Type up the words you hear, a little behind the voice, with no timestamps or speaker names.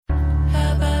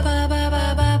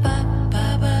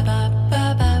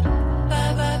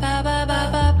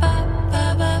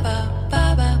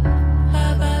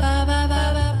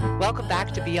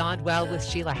back to Beyond Well with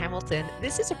Sheila Hamilton.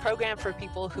 This is a program for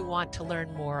people who want to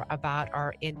learn more about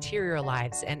our interior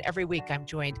lives. And every week I'm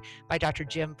joined by Dr.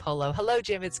 Jim Polo. Hello,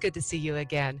 Jim. It's good to see you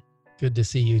again. Good to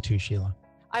see you too, Sheila.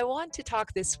 I want to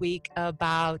talk this week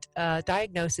about a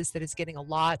diagnosis that is getting a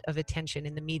lot of attention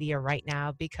in the media right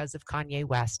now because of Kanye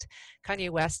West. Kanye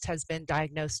West has been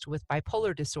diagnosed with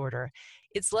bipolar disorder.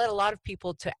 It's led a lot of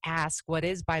people to ask, what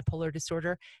is bipolar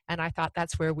disorder? And I thought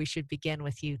that's where we should begin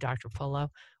with you, Dr. Polo.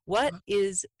 What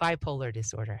is bipolar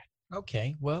disorder?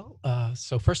 Okay, well,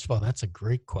 so first of all, that's a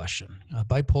great question.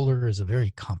 Bipolar is a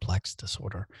very complex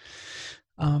disorder.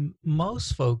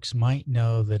 Most folks might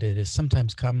know that it is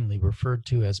sometimes commonly referred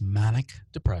to as manic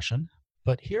depression,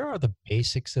 but here are the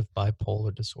basics of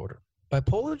bipolar disorder.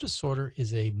 Bipolar disorder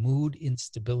is a mood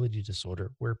instability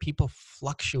disorder where people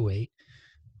fluctuate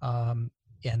and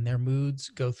their moods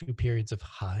go through periods of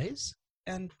highs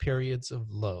and periods of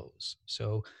lows.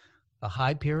 So the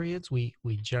high periods we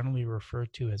generally refer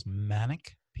to as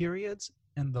manic periods,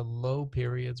 and the low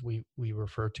periods we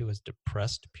refer to as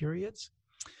depressed periods.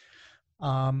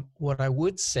 What I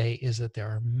would say is that there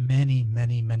are many,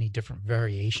 many, many different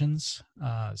variations.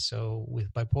 So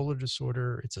with bipolar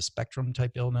disorder, it's a spectrum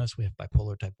type illness. We have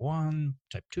bipolar type 1,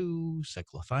 type 2,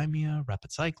 cyclothymia,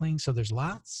 rapid cycling. So there's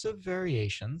lots of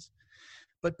variations.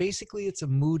 But basically, it's a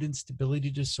mood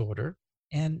instability disorder.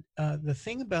 And the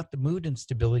thing about the mood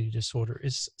instability disorder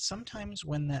is sometimes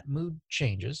when that mood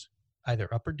changes,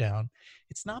 either up or down,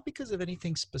 it's not because of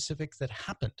anything specific that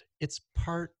happened. It's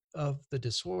part of the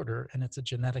disorder, and it's a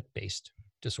genetic-based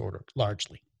disorder,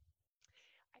 largely.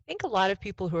 I think a lot of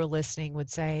people who are listening would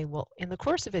say, well, in the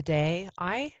course of a day,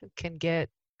 I can get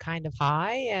kind of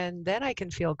high, and then I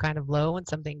can feel kind of low when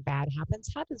something bad happens.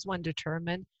 How does one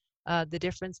determine the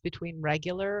difference between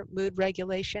regular mood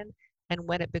regulation and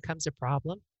when it becomes a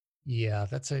problem? Yeah,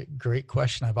 that's a great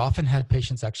question. I've often had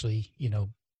patients actually,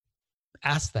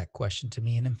 ask that question to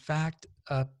me. And in fact,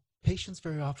 patients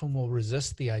very often will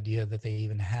resist the idea that they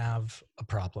even have a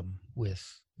problem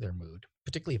with their mood,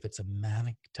 particularly if it's a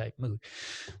manic type mood.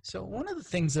 So one of the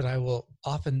things that I will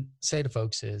often say to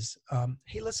folks is,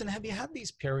 hey, listen, have you had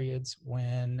these periods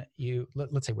when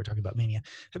let's say we're talking about mania,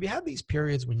 have you had these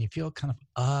periods when you feel kind of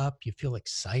up, you feel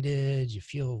excited, you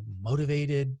feel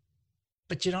motivated,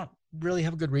 but you don't really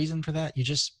have a good reason for that? You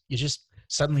just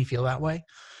suddenly feel that way?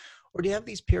 Or do you have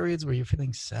these periods where you're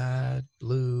feeling sad,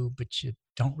 blue, but you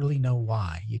don't really know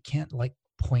why? You can't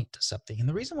point to something. And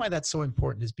the reason why that's so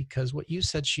important is because what you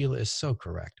said, Sheila, is so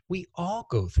correct. We all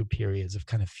go through periods of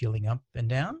kind of feeling up and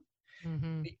down.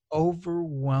 Mm-hmm. The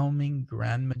overwhelming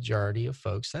grand majority of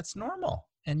folks, that's normal.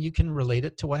 And you can relate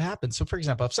it to what happens. So for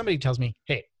example, if somebody tells me,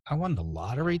 hey, I won the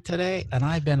lottery today and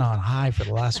I've been on high for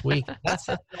the last week, that's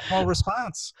a normal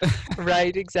response.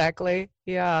 Right, exactly.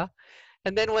 Yeah.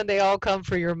 And then when they all come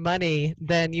for your money,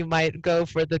 then you might go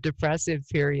for the depressive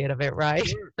period of it, right?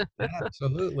 Sure.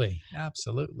 Absolutely.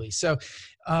 Absolutely. So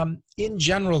in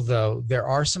general, though, there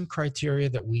are some criteria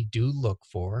that we do look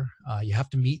for. You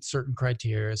have to meet certain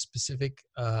criteria, specific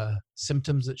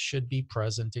symptoms that should be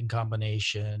present in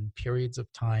combination, periods of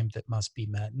time that must be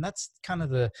met. And that's kind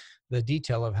of the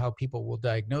detail of how people will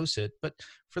diagnose it. But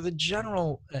for the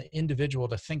general individual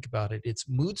to think about it, it's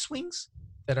mood swings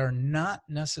that are not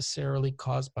necessarily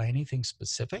caused by anything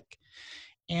specific.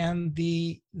 And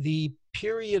the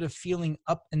period of feeling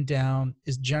up and down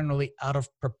is generally out of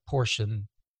proportion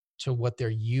to what their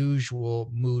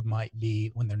usual mood might be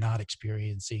when they're not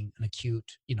experiencing an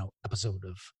acute, episode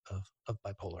of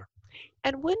bipolar.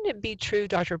 And wouldn't it be true,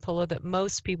 Dr. Polo, that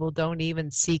most people don't even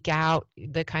seek out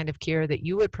the kind of care that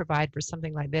you would provide for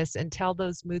something like this until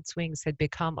those mood swings had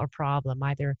become a problem,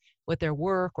 either with their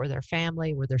work or their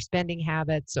family or their spending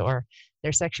habits or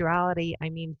their sexuality? I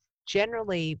mean,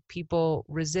 generally people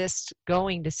resist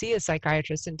going to see a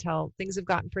psychiatrist until things have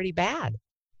gotten pretty bad.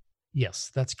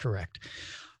 Yes, that's correct.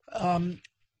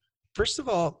 First of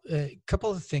all, a couple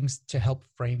of things to help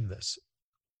frame this.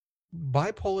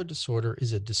 Bipolar disorder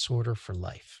is a disorder for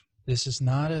life. This is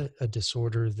not a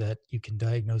disorder that you can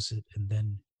diagnose it and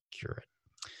then cure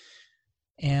it.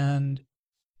 And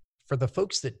for the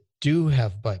folks that do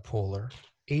have bipolar,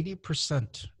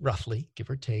 80%, roughly, give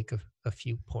or take a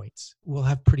few points, will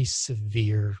have pretty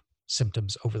severe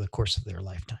symptoms over the course of their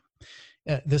lifetime.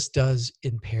 This does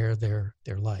impair their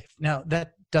life. Now,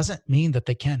 that doesn't mean that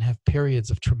they can't have periods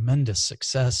of tremendous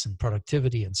success and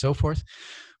productivity and so forth.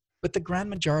 But the grand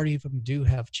majority of them do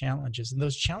have challenges, and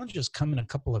those challenges come in a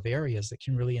couple of areas that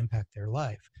can really impact their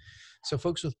life. So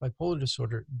folks with bipolar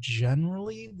disorder,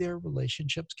 generally their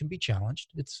relationships can be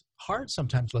challenged. It's hard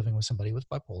sometimes living with somebody with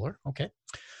bipolar, okay?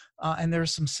 And there are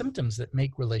some symptoms that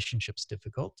make relationships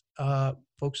difficult.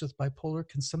 Folks with bipolar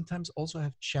can sometimes also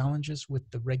have challenges with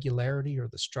the regularity or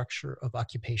the structure of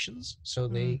occupations. So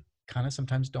Mm. they kind of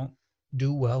sometimes don't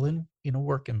do well in a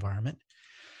work environment.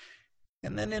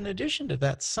 And then in addition to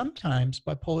that, sometimes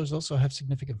bipolars also have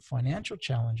significant financial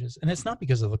challenges. And it's not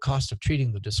because of the cost of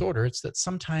treating the disorder, it's that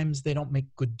sometimes they don't make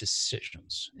good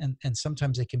decisions. And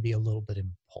sometimes they can be a little bit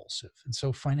impulsive. And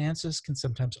so finances can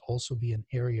sometimes also be an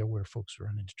area where folks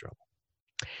run into trouble.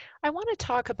 I want to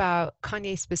talk about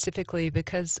Kanye specifically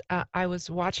because I was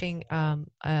watching a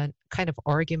kind of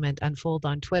argument unfold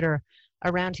on Twitter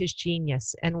around his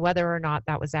genius and whether or not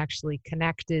that was actually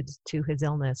connected to his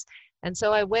illness. And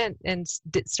so I went and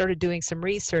started doing some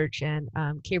research, and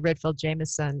Kay Redfield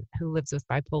Jamison, who lives with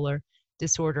bipolar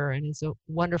disorder and is a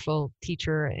wonderful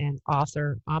teacher and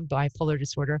author on bipolar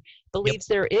disorder, Yep. believes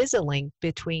there is a link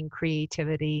between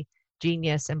creativity,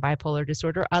 genius, and bipolar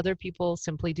disorder. Other people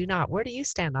simply do not. Where do you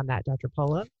stand on that, Dr.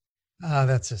 Polo?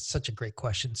 That's such a great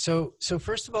question. So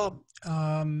first of all,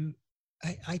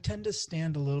 I tend to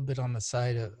stand a little bit on the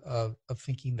side of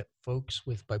thinking that folks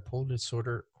with bipolar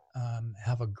disorder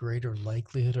have a greater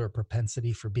likelihood or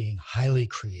propensity for being highly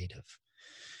creative.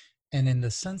 And in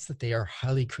the sense that they are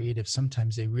highly creative,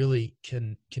 sometimes they really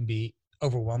can be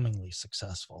overwhelmingly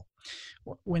successful.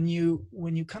 When you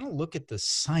kind of look at the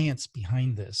science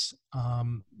behind this,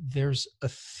 there's a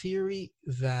theory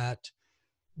that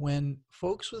when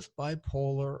folks with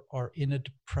bipolar are in a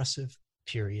depressive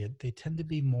period, they tend to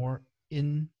be more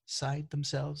inside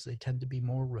themselves. They tend to be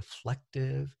more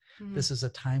reflective. Mm, This is a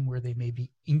time where they may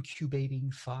be incubating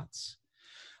thoughts.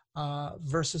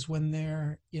 Versus when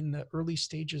they're in the early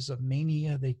stages of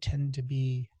mania, they tend to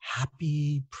be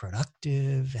happy,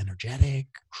 productive, energetic,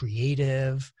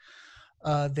 creative.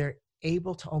 They're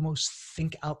able to almost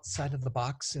think outside of the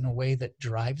box in a way that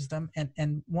drives them.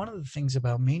 And one of the things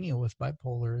about mania with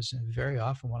bipolar is, and very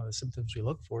often one of the symptoms we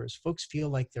look for is folks feel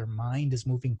like their mind is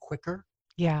moving quicker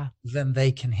yeah, than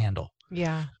they can handle.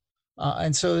 yeah,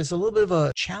 And so there's a little bit of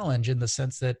a challenge in the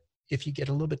sense that if you get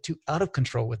a little bit too out of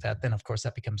control with that, then of course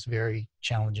that becomes very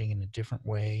challenging in a different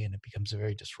way and it becomes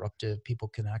very disruptive. People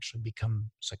can actually become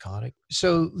psychotic.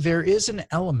 So there is an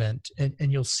element,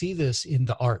 and you'll see this in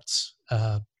the arts.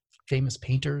 Famous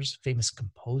painters, famous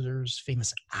composers,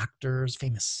 famous actors,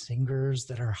 famous singers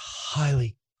that are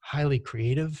highly, highly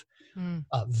creative, mm,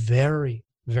 very,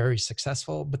 very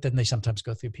successful, but then they sometimes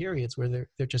go through periods where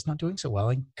they're just not doing so well.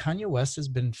 And Kanye West has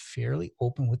been fairly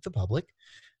open with the public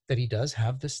that he does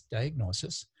have this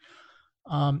diagnosis.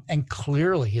 And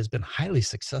clearly he has been highly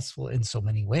successful in so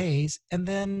many ways. And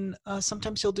then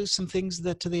sometimes he'll do some things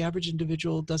that to the average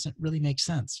individual doesn't really make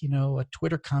sense. You know, a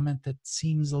Twitter comment that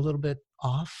seems a little bit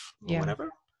off or yeah, whatever.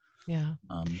 yeah.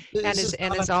 This is And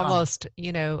not it's uncommon. almost,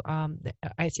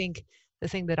 I think the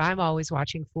thing that I'm always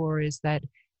watching for is that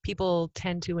people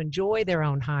tend to enjoy their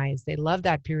own highs. They love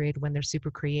that period when they're super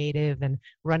creative and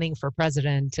running for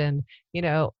president, and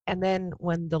then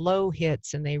when the low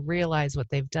hits and they realize what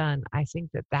they've done, I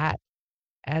think that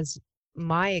as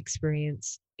my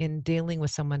experience in dealing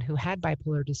with someone who had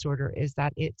bipolar disorder is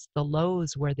that it's the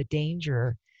lows where the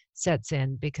danger sets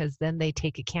in, because then they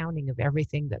take accounting of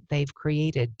everything that they've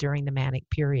created during the manic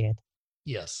period.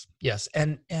 Yes, yes,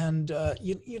 and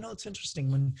you know it's interesting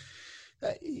when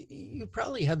you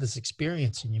probably had this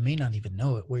experience and you may not even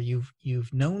know it, where you've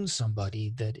known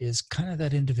somebody that is kind of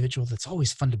that individual that's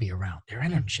always fun to be around. They're Mm,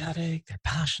 energetic, they're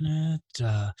passionate,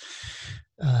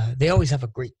 they always have a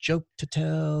great joke to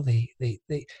tell. They're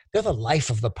the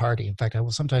life of the party. In fact, I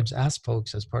will sometimes ask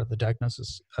folks as part of the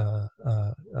diagnosis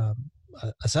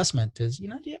assessment is, do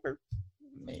you ever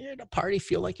at a party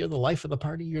feel like you're the life of the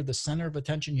party, you're the center of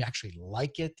attention, you actually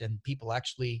like it, and people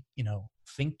actually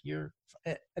think you're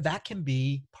that can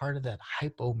be part of that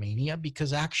hypomania,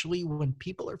 because actually when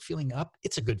people are feeling up,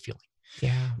 it's a good feeling.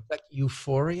 yeah. In fact,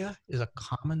 euphoria is a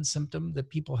common symptom that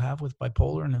people have with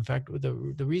bipolar. And in fact, the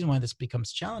reason why this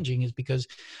becomes challenging is because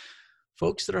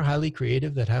folks that are highly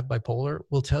creative that have bipolar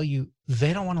will tell you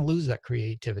they don't want to lose that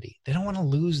creativity. They don't want to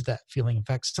lose that feeling. In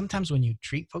fact, sometimes when you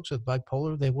treat folks with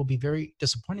bipolar, they will be very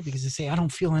disappointed because they say, I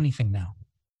don't feel anything now.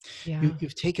 Yeah.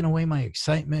 You've taken away my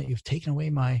excitement. You've taken away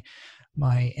my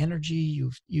energy.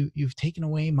 You've taken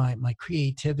away my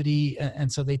creativity.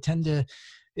 And so they tend to,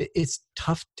 it's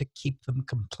tough to keep them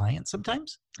compliant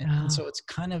sometimes. And Oh, so it's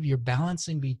kind of, you're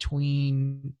balancing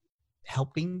between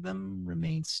helping them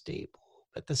remain stable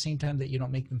at the same time that you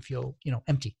don't make them feel,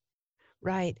 empty.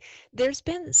 right. There's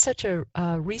been such a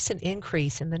recent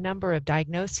increase in the number of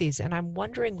diagnoses, and I'm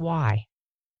wondering why.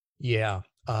 Yeah.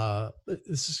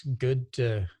 This is good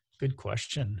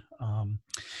question.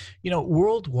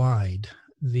 Worldwide,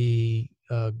 the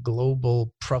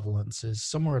global prevalence is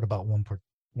somewhere at about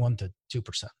 1 to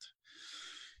 2%.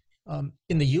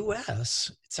 In the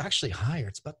US, it's actually higher.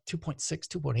 It's about 2.6,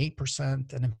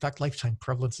 2.8%. And in fact, lifetime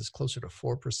prevalence is closer to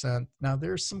 4%. Now,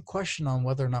 there's some question on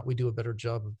whether or not we do a better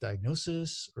job of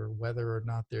diagnosis, or whether or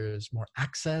not there's more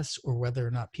access, or whether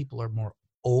or not people are more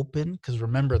open. Because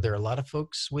remember, there are a lot of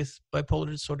folks with bipolar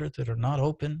disorder that are not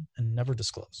open and never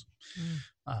disclose.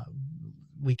 Mm.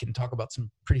 We can talk about some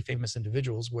pretty famous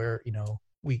individuals where,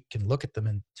 we can look at them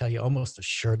and tell you almost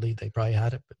assuredly they probably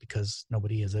had it, but because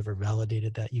nobody has ever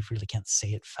validated that, you really can't say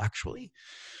it factually.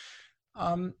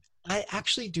 I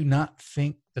actually do not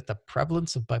think that the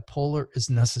prevalence of bipolar is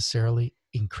necessarily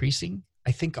increasing.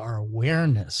 I think our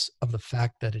awareness of the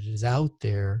fact that it is out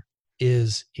there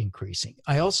is increasing.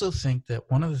 I also think that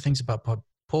one of the things about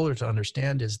bipolar to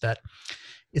understand is that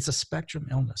it's a spectrum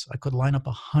illness. I could line up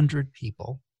 100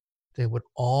 people. They would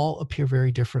all appear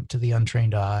very different to the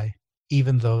untrained eye,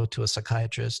 even though to a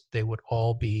psychiatrist, they would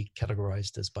all be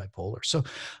categorized as bipolar. So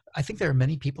I think there are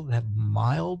many people that have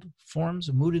mild forms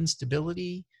of mood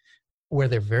instability where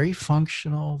they're very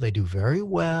functional, they do very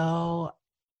well,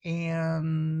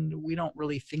 and we don't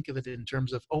really think of it in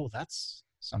terms of, oh, that's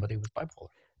somebody with bipolar.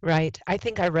 Right. I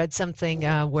think I read something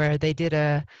where they did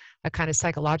a kind of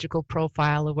psychological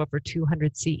profile of over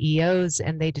 200 CEOs,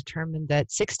 and they determined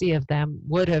that 60 of them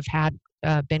would have had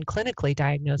been clinically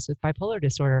diagnosed with bipolar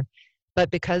disorder. But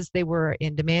because they were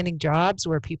in demanding jobs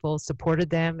where people supported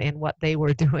them in what they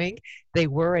were doing, they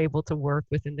were able to work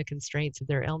within the constraints of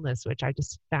their illness, which I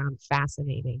just found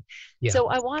fascinating. Yeah. So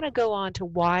I want to go on to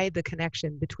why the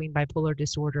connection between bipolar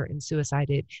disorder and suicide.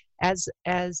 As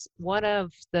one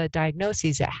of the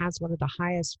diagnoses, it has one of the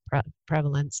highest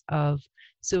prevalence of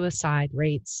suicide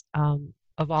rates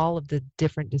of all of the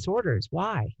different disorders.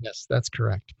 Why? Yes, that's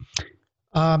correct.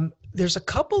 There's a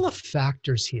couple of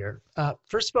factors here.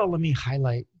 First of all, let me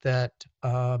highlight that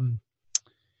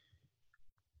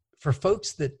for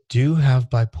folks that do have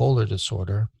bipolar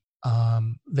disorder,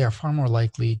 they're far more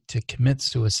likely to commit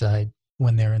suicide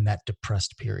when they're in that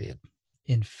depressed period.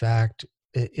 In fact,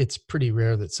 it's pretty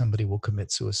rare that somebody will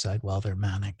commit suicide while they're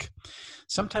manic.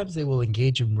 Sometimes they will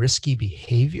engage in risky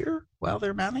behavior while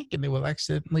they're manic, and they will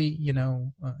accidentally,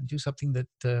 do something that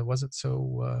wasn't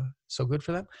so good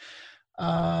for them.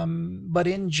 But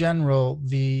in general,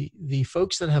 the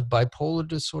folks that have bipolar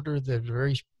disorder, they're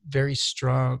very, very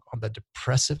strong on the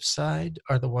depressive side,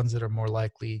 are the ones that are more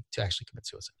likely to actually commit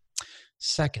suicide.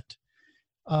 Second,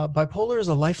 bipolar is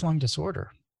a lifelong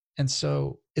disorder, and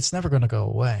so it's never going to go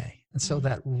away. And so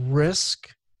that risk,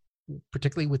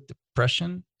 particularly with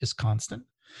depression, is constant.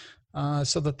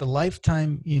 So that the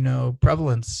lifetime,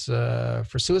 prevalence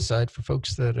for suicide for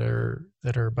folks that are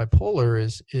bipolar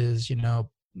is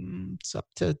it's up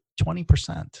to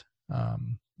 20%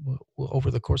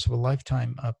 over the course of a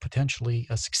lifetime, potentially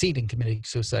succeed in committing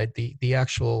suicide. The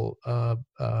actual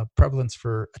prevalence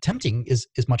for attempting is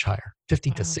much higher.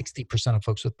 50 to 60% of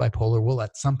folks with bipolar will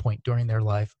at some point during their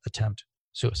life attempt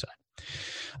suicide.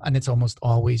 And it's almost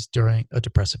always during a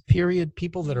depressive period.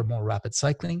 People that are more rapid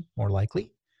cycling, more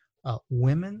likely.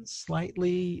 Women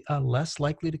slightly less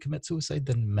likely to commit suicide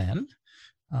than men,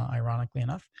 ironically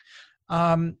enough.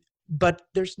 But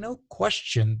there's no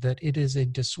question that it is a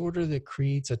disorder that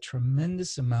creates a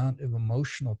tremendous amount of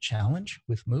emotional challenge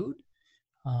with mood.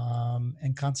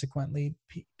 And consequently,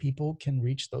 people can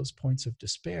reach those points of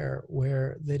despair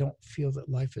where they don't feel that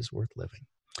life is worth living.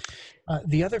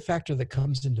 The other factor that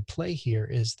comes into play here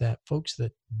is that folks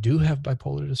that do have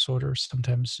bipolar disorder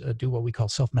sometimes do what we call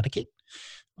self-medicate.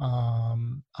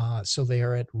 So they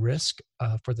are at risk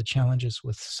for the challenges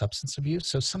with substance abuse.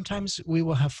 So sometimes we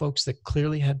will have folks that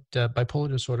clearly had bipolar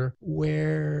disorder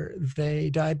where they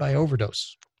died by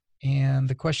overdose. And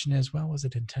the question is, well, was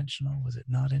it intentional? Was it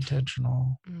not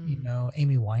intentional?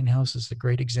 Amy Winehouse is a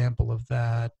great example of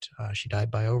that. She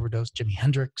died by overdose. Jimi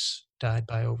Hendrix died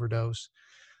by overdose.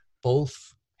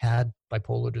 Both had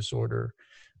bipolar disorder.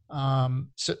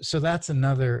 So that's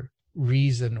another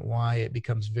reason why it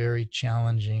becomes very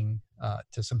challenging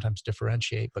to sometimes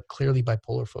differentiate. But clearly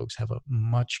bipolar folks have a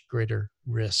much greater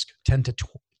risk, 10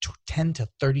 to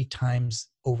 30 times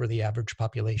over the average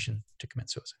population to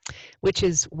commit suicide. Which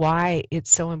is why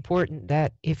it's so important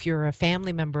that if you're a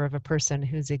family member of a person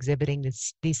who's exhibiting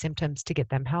these symptoms, to get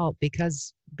them help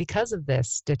because of this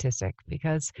statistic,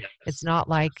 because it's not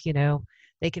like,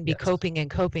 they can be coping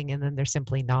and then they're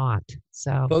simply not.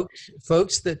 So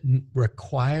folks that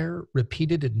require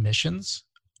repeated admissions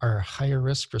are higher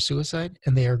risk for suicide,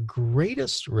 and they are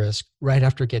greatest risk right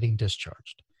after getting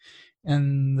discharged.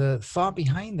 And the thought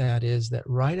behind that is that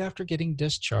right after getting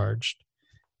discharged,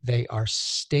 they are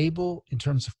stable in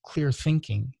terms of clear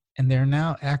thinking, and they're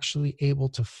now actually able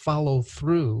to follow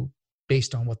through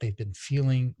based on what they've been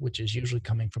feeling, which is usually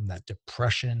coming from that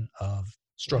depression of Yeah.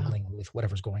 struggling with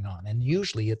whatever's going on. And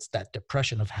usually it's that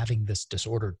depression of having this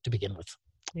disorder to begin with.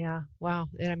 Yeah. Wow.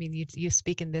 And I mean, you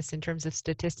speak in this in terms of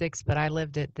statistics, but I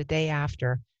lived it the day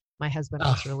after my husband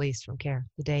Ah, was released from care,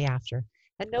 the day after.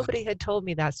 And nobody had told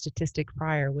me that statistic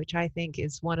prior, which I think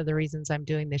is one of the reasons I'm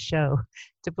doing this show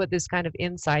to put this kind of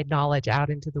inside knowledge out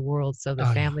into the world so that oh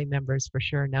yeah. family members for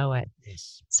sure know it.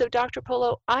 Yes. So, Dr.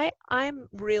 Polo, I'm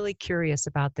really curious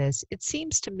about this. It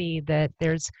seems to me that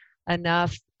there's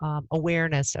enough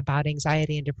awareness about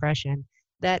anxiety and depression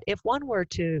that if one were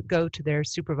to go to their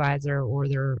supervisor or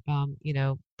their,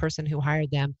 person who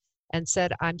hired them and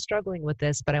said, "I'm struggling with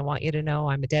this, but I want you to know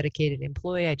I'm a dedicated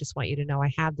employee. I just want you to know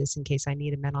I have this in case I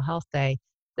need a mental health day,"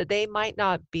 that they might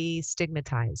not be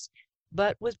stigmatized.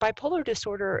 But with bipolar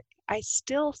disorder, I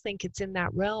still think it's in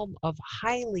that realm of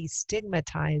highly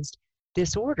stigmatized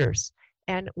disorders,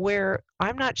 and where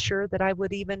I'm not sure that I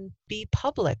would even be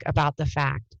public about the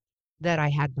fact that I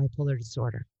had bipolar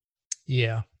disorder.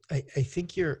 Yeah, I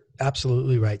think you're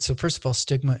absolutely right. So first of all,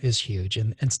 stigma is huge.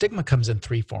 And stigma comes in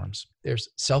three forms. There's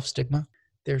self-stigma,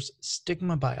 there's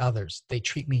stigma by others. They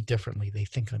treat me differently. They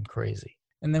think I'm crazy.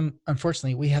 And then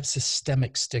unfortunately, we have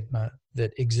systemic stigma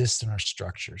that exists in our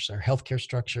structures, our healthcare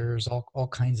structures, all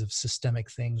kinds of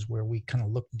systemic things where we kind of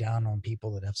look down on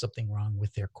people that have something wrong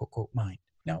with their quote, quote, mind.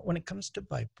 Now, when it comes to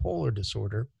bipolar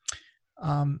disorder,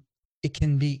 um, it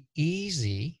can be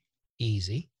easy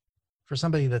for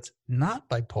somebody that's not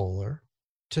bipolar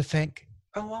to think,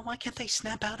 oh, well, why can't they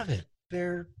snap out of it?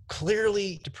 They're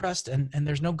clearly depressed and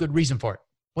there's no good reason for it.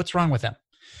 What's wrong with them?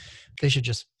 They should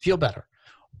just feel better.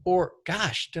 Or,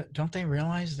 gosh, don't they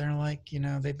realize they're like,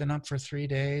 they've been up for 3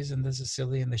 days and this is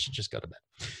silly and they should just go to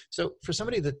bed. So for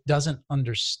somebody that doesn't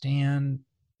understand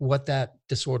what that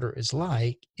disorder is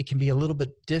like, it can be a little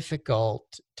bit difficult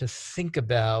to think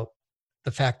about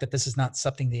the fact that this is not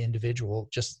something the individual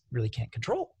just really can't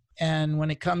control. And when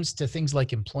it comes to things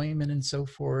like employment and so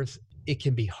forth, it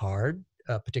can be hard,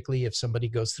 particularly if somebody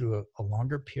goes through a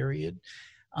longer period.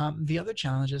 The other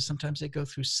challenge is sometimes they go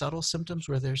through subtle symptoms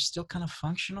where they're still kind of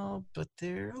functional, but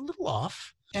they're a little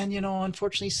off. And,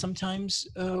 unfortunately, sometimes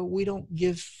we don't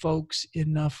give folks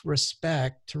enough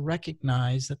respect to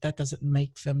recognize that that doesn't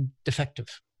make them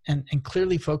defective. And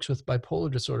clearly, folks with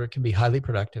bipolar disorder can be highly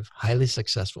productive, highly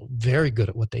successful, very good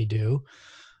at what they do.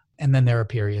 And then there are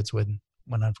periods when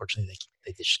unfortunately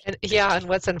they just And yeah, and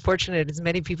what's unfortunate is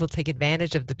many people take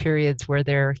advantage of the periods where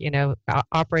they're,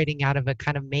 operating out of a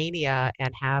kind of mania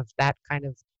and have that kind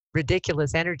of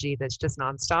ridiculous energy that's just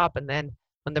nonstop. And then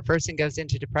when the person goes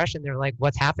into depression, they're like,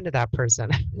 "What's happened to that person?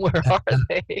 Where are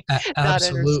they?" Not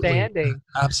absolutely, understanding.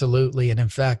 absolutely. And in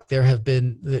fact, there have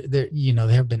been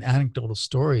anecdotal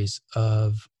stories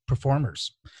of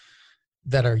performers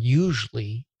that are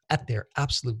usually at their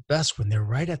absolute best when they're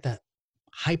right at that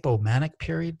hypomanic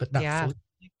period, but not Yeah, fully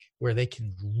manic, where they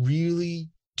can really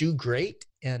do great.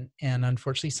 And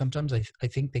unfortunately, sometimes I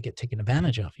think they get taken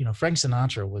advantage of. Frank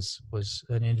Sinatra was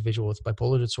an individual with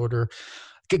bipolar disorder,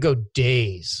 could go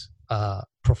days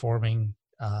performing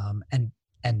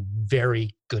and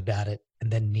very good at it,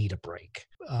 and then need a break.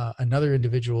 Another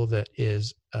individual that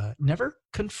is never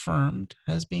confirmed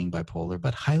as being bipolar,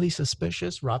 but highly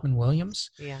suspicious, Robin Williams,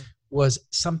 yeah, was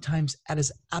sometimes at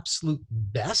his absolute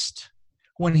best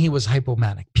when he was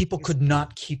hypomanic. People yes, could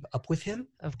not keep up with him.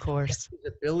 of And course.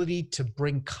 his ability to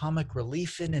bring comic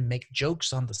relief in and make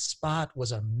jokes on the spot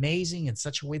was amazing in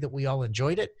such a way that we all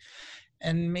enjoyed it.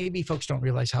 And maybe folks don't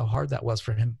realize how hard that was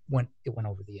for him when it went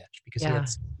over the edge, because he Yeah. had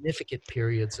significant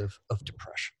periods of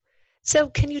depression. So,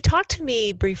 can you talk to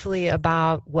me briefly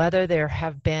about whether there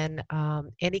have been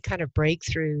any kind of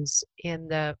breakthroughs in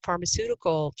the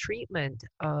pharmaceutical treatment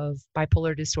of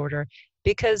bipolar disorder?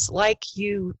 Because, like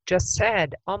you just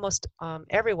said, almost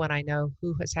everyone I know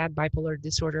who has had bipolar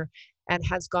disorder and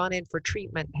has gone in for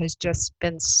treatment has just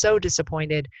been so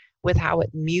disappointed with how it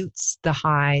mutes the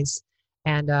highs,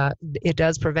 and it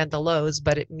does prevent the lows,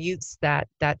 but it mutes that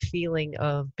feeling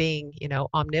of being,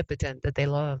 omnipotent that they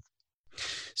love.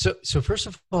 So first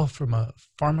of all, from a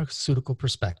pharmaceutical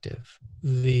perspective,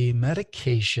 the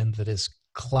medication that is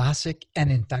classic,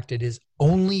 and in fact, it is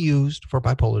only used for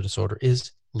bipolar disorder,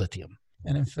 is lithium.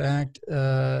 And in fact,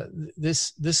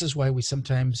 this is why we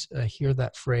sometimes hear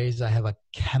that phrase, "I have a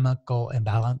chemical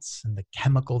imbalance," and the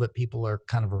chemical that people are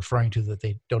kind of referring to that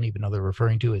they don't even know they're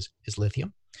referring to is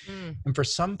lithium. Mm, And for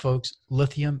some folks,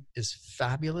 lithium is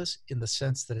fabulous in the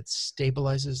sense that it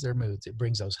stabilizes their moods. It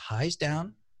brings those highs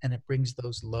down and it brings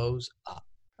those lows up.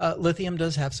 Lithium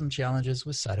does have some challenges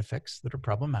with side effects that are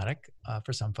problematic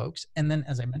for some folks. And then,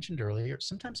 as I mentioned earlier,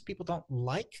 sometimes people don't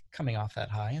like coming off that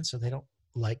high, and so they don't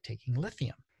like taking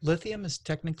lithium. Lithium is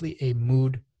technically a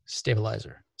mood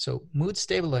stabilizer. So mood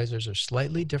stabilizers are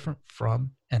slightly different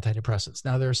from antidepressants.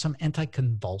 Now, there are some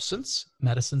anticonvulsants,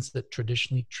 medicines that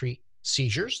traditionally treat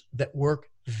seizures, that work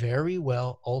very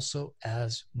well also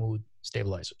as mood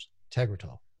stabilizers.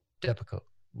 Tegretol, Depakote,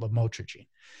 lamotrigine.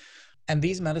 And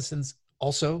these medicines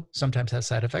also sometimes have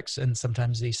side effects, and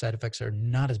sometimes these side effects are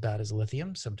not as bad as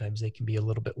lithium. Sometimes they can be a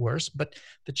little bit worse. But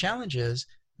the challenge is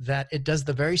that it does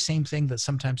the very same thing that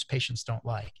sometimes patients don't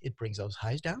like. It brings those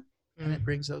highs down and it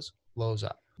brings those lows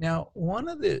up. Now, one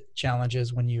of the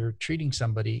challenges when you're treating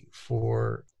somebody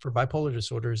for bipolar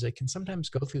disorder is they can sometimes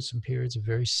go through some periods of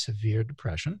very severe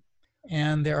depression.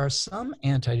 And there are some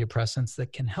antidepressants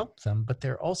that can help them, but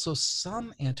there are also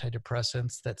some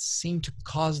antidepressants that seem to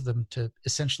cause them to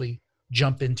essentially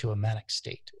jump into a manic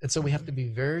state. And so we have to be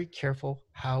very careful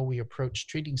how we approach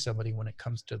treating somebody when it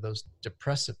comes to those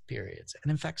depressive periods.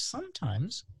 And in fact,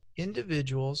 sometimes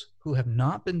individuals who have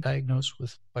not been diagnosed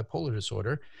with bipolar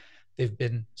disorder, they've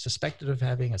been suspected of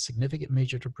having a significant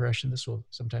major depression. This will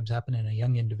sometimes happen in a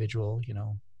young individual,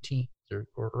 teens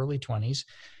or early 20s,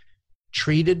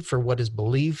 treated for what is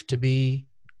believed to be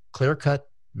clear-cut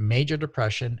major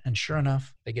depression, and sure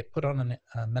enough, they get put on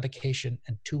a medication,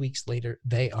 and 2 weeks later,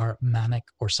 they are manic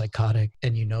or psychotic,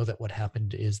 and you know that what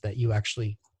happened is that you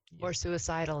actually... Or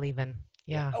suicidal even.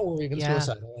 Yeah. Or even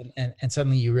suicidal. And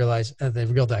suddenly you realize the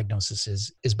real diagnosis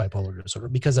is bipolar disorder,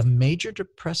 because a major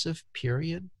depressive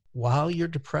period while you're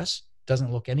depressed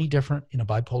doesn't look any different in a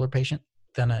bipolar patient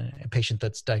than a patient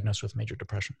that's diagnosed with major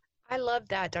depression. I love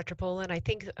that, Dr. Polo. And I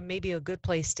think maybe a good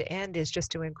place to end is just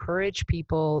to encourage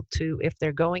people to, if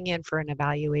they're going in for an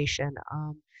evaluation,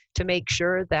 to make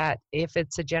sure that if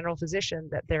it's a general physician,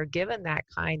 that they're given that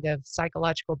kind of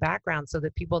psychological background so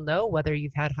that people know whether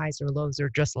you've had highs or lows or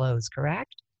just lows,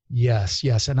 correct? Yes.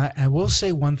 And I will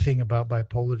say one thing about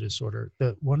bipolar disorder,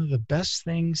 that one of the best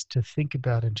things to think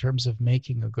about in terms of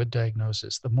making a good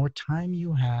diagnosis, the more time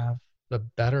you have, the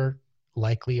better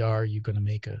likely are you going to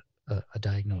make a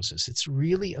diagnosis. It's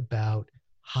really about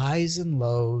highs and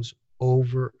lows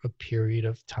over a period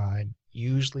of time,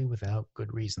 usually without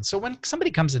good reason. So when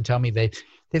somebody comes and tell me they've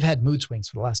had mood swings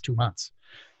for the last 2 months,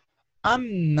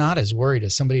 I'm not as worried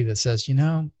as somebody that says,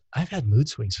 I've had mood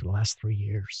swings for the last 3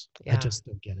 years. Yeah. I just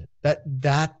don't get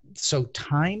it. So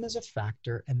time is a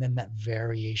factor, and then that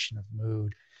variation of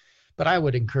mood. But I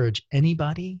would encourage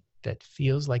anybody that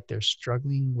feels like they're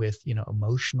struggling with,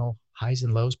 emotional highs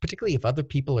and lows, particularly if other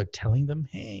people are telling them,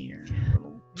 hey, you're a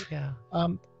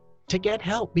little, to get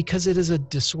help, because it is a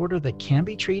disorder that can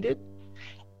be treated.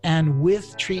 And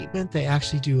with treatment, they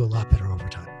actually do a lot better over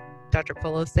time. Dr.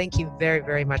 Polo, thank you very,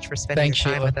 very much for spending your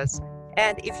time with us.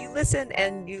 And if you listen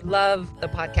and you love the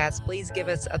podcast, please give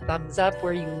us a thumbs up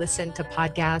where you listen to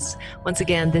podcasts. Once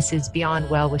again, this is Beyond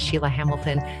Well with Sheila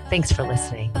Hamilton. Thanks for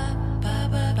listening.